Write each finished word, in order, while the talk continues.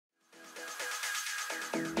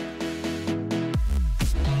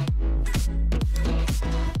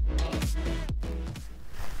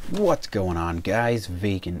What's going on, guys?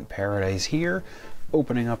 Vacant Paradise here,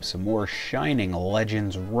 opening up some more Shining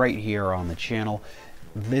Legends right here on the channel.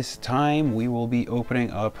 This time we will be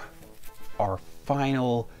opening up our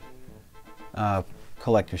final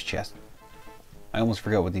collector's chest. I almost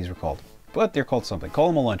forgot what these were called, but they're called something. Call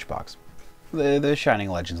them a lunchbox. The Shining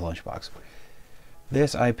Legends lunchbox.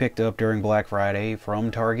 This I picked up during Black Friday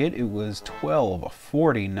from Target. It was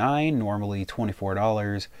 $12.49, normally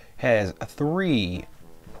 $24. Has 3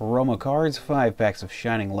 promo cards, 5 packs of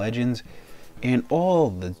Shining Legends, and all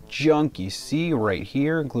the junk you see right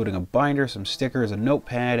here, including a binder, some stickers, a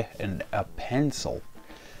notepad, and a pencil.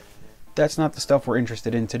 That's not the stuff we're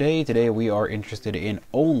interested in today. Today we are interested in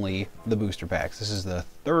only the booster packs. This is the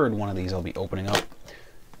 3rd one of these I'll be opening up.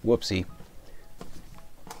 Whoopsie.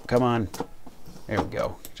 Come on. There we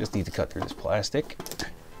go. Just need to cut through this plastic,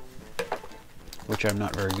 which I'm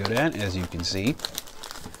not very good at, as you can see.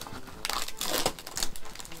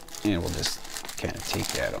 And we'll just kind of take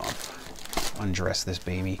that off. Undress this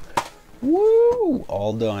baby. Woo!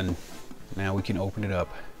 All done. Now we can open it up.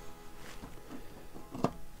 A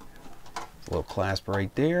little clasp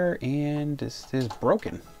right there, and this is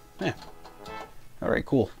broken. Yeah. Alright,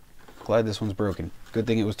 cool. Glad this one's broken. Good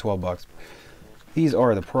thing it was 12 bucks. These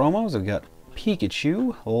are the promos. I've got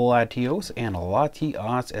Pikachu, Latios, and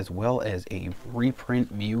Latias, as well as a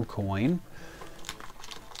reprint Mew coin.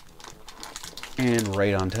 And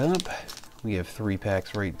right on top, we have 3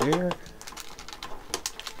 packs right there.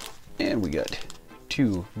 And we got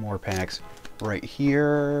 2 more packs right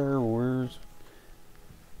here. Where's...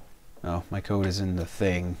 Oh, my code is in the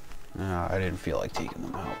thing. I didn't feel like taking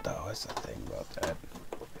them out, though. That's the thing about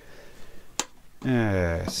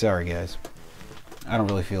that. Sorry, guys. I don't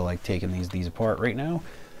really feel like taking these apart right now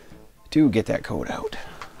to get that code out.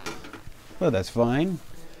 But that's fine.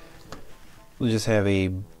 We'll just have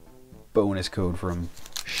a bonus code from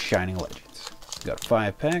Shining Legends. We've got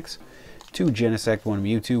 5 packs, 2 Genesect, 1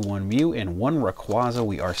 Mewtwo, 1 Mew, and 1 Rayquaza.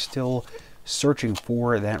 We are still searching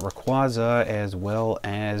for that Rayquaza, as well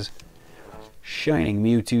as Shining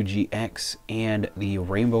Mewtwo GX and the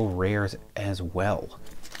Rainbow Rares as well.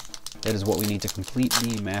 That is what we need to complete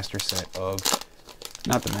the master set of,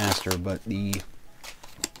 not the master, but the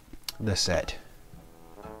set.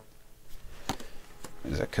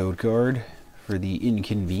 There's a code card for the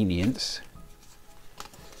inconvenience.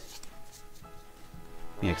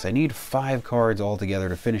 Yeah, because I need 5 cards altogether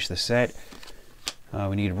to finish the set.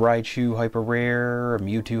 We need Raichu Hyper Rare,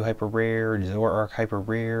 Mewtwo Hyper Rare, Zoroark Hyper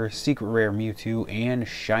Rare, Secret Rare Mewtwo, and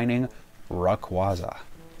Shining Rayquaza.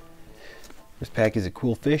 This pack is a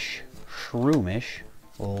Cool Fish, Shroomish,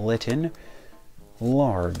 Litten,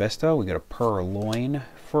 Larvesta. We got a Purloin,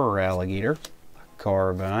 Fur Alligator,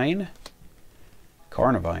 Carnivine.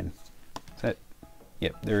 Is that?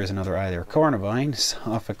 Yep, there is another eye there. Carnivine,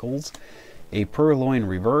 Sophicles, a Purloin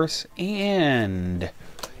Reverse, and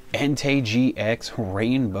Entei GX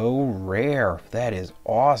Rainbow Rare. That is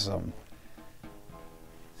awesome.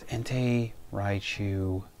 Entei,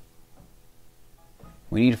 Raichu.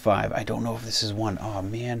 We need 5. I don't know if this is one. Oh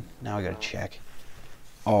man, now I gotta check.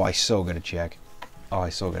 Oh, I so gotta check. Oh, I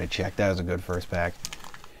so gotta check. That is a good first pack.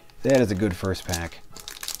 That is a good first pack.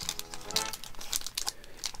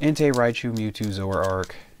 Entei, Raichu, Mewtwo,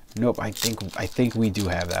 Zoroark. Nope, I think we do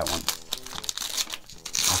have that one.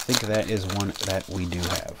 I think that is one that we do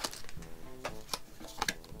have.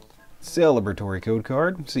 Celebratory code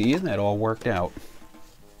card. See, that all worked out.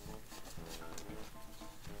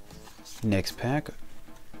 Next pack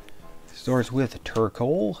starts with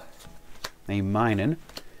Turkle, a Minun,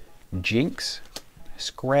 Jinx,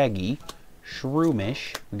 Scraggy,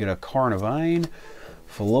 Shroomish. We get a Carnivine,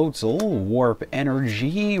 Floatzel, Warp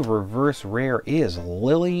Energy, Reverse Rare is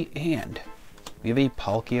Lily, and we have a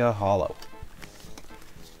Palkia Holo.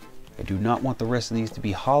 I do not want the rest of these to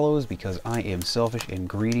be hollows because I am selfish and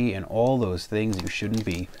greedy and all those things you shouldn't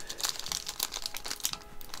be.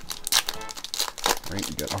 Alright,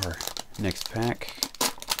 we got our next pack.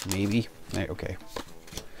 Maybe. Okay.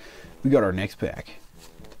 We got our next pack.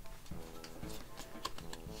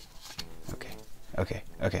 Okay.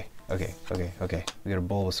 We got a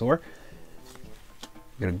Bulbasaur.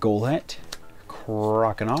 We got a Golett,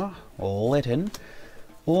 Croconaw, Litten,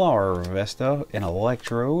 Larvesta, an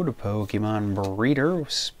Electrode, Pokemon Breeder,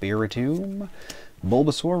 Spiritomb,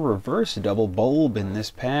 Bulbasaur Reverse, Double Bulb in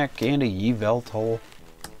this pack, and a Yveltal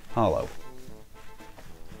Holo.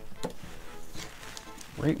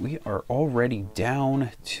 Right, we are already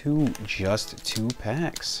down to just 2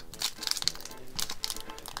 packs.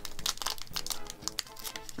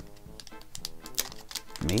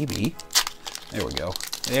 Maybe. There we go.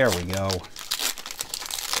 There we go.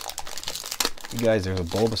 You guys, there's a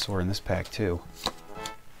Bulbasaur in this pack too.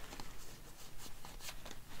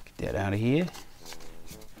 Get that out of here. I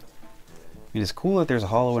mean, it's cool that there's a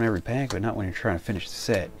holo in every pack, but not when you're trying to finish the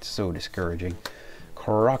set. It's so discouraging.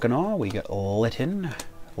 Croconaw, we got Litten,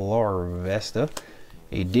 Larvesta,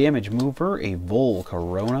 a Damage Mover, a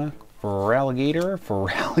Volcarona,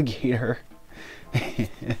 Feraligatr,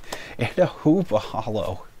 and a Hoopa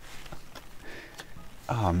holo.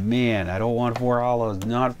 Oh man, I don't want 4 holos,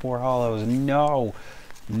 not 4 holos, no!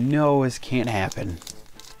 No, this can't happen.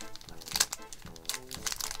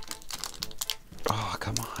 Oh,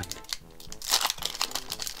 come on.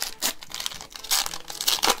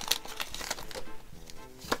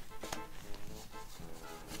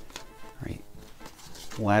 Alright.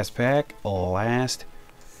 Last pack, last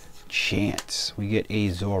chance. We get a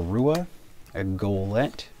Zorua, a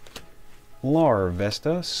Golett,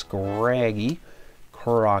 Larvesta, Scraggy,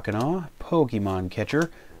 Croconaw, Pokemon Catcher,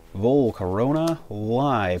 Volcarona,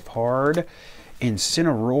 Liepard,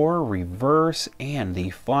 Incineroar, Reverse, and the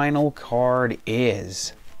final card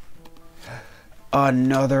is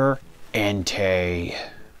another Entei.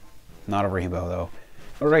 Not a rainbow though.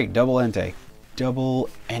 Alright, double Entei. Double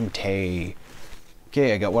Entei.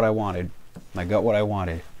 Okay, I got what I wanted. I got what I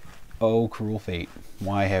wanted. Oh, cruel fate.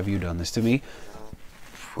 Why have you done this to me?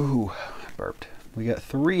 Ooh, I burped. We got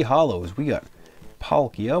 3 holos. We got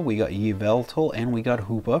Palkia, we got Yveltal, and we got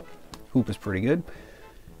Hoopa. Hoopa's pretty good.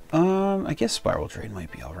 I guess Spiral Trade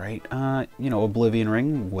might be alright. You know, Oblivion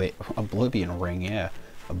Ring. Wait, Oblivion Ring, yeah.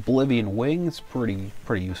 Oblivion Wing, it's pretty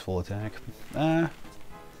useful attack. I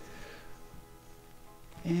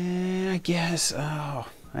guess, oh,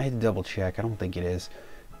 I had to double check. I don't think it is.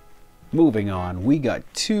 Moving on, we got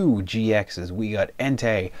 2 GXs. We got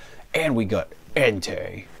Entei, and we got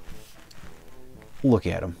Entei. Look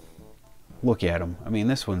at him. Look at him. I mean,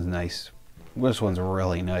 this one's nice. This one's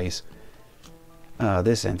really nice.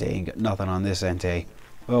 This Entei ain't got nothing on this Entei.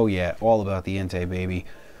 Oh yeah, all about the Entei, baby.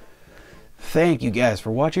 Thank you guys for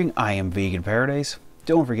watching. I am Vegan Paradise.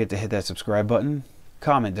 Don't forget to hit that subscribe button.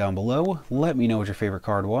 Comment down below. Let me know what your favorite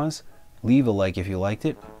card was. Leave a like if you liked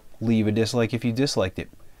it. Leave a dislike if you disliked it.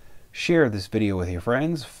 Share this video with your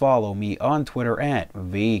friends. Follow me on Twitter at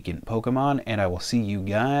Vacant Pokemon, and I will see you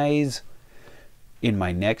guys in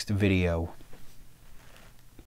my next video.